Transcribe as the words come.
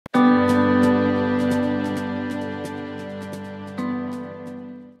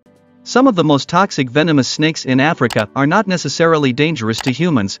Some of the most toxic venomous snakes in Africa are not necessarily dangerous to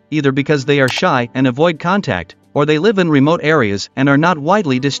humans, either because they are shy and avoid contact, or they live in remote areas and are not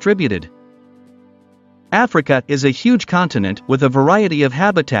widely distributed. Africa is a huge continent with a variety of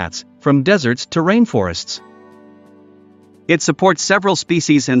habitats, from deserts to rainforests. It supports several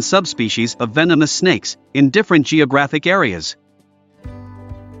species and subspecies of venomous snakes in different geographic areas.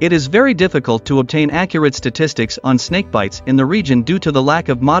 It is very difficult to obtain accurate statistics on snakebites in the region due to the lack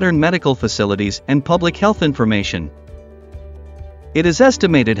of modern medical facilities and public health information. It is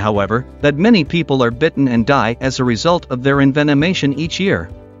estimated, however, that many people are bitten and die as a result of their envenomation each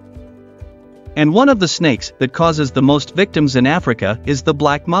year. And one of the snakes that causes the most victims in Africa is the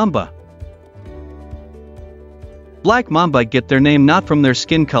Black Mamba. Black Mamba get their name not from their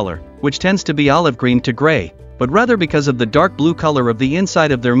skin color, which tends to be olive green to gray, but rather because of the dark blue color of the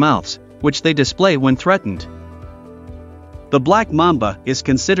inside of their mouths, which they display when threatened. The Black Mamba is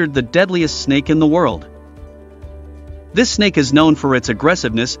considered the deadliest snake in the world. This snake is known for its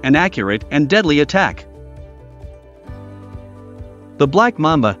aggressiveness and accurate and deadly attack. The Black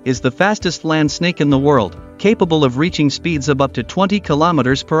Mamba is the fastest land snake in the world, capable of reaching speeds of up to 20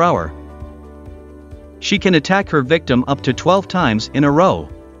 kilometers per hour. She can attack her victim up to 12 times in a row.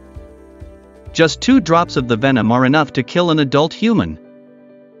 Just 2 drops of the venom are enough to kill an adult human.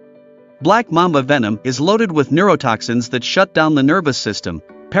 Black Mamba venom is loaded with neurotoxins that shut down the nervous system,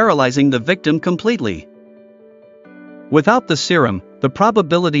 paralyzing the victim completely. Without the serum, the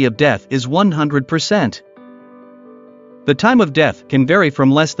probability of death is 100%. The time of death can vary from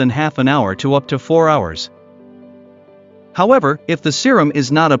less than half an hour to up to 4 hours. However, if the serum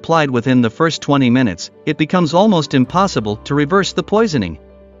is not applied within the first 20 minutes, it becomes almost impossible to reverse the poisoning.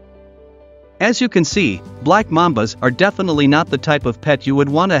 As you can see, Black Mambas are definitely not the type of pet you would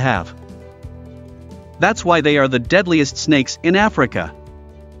want to have. That's why they are the deadliest snakes in Africa.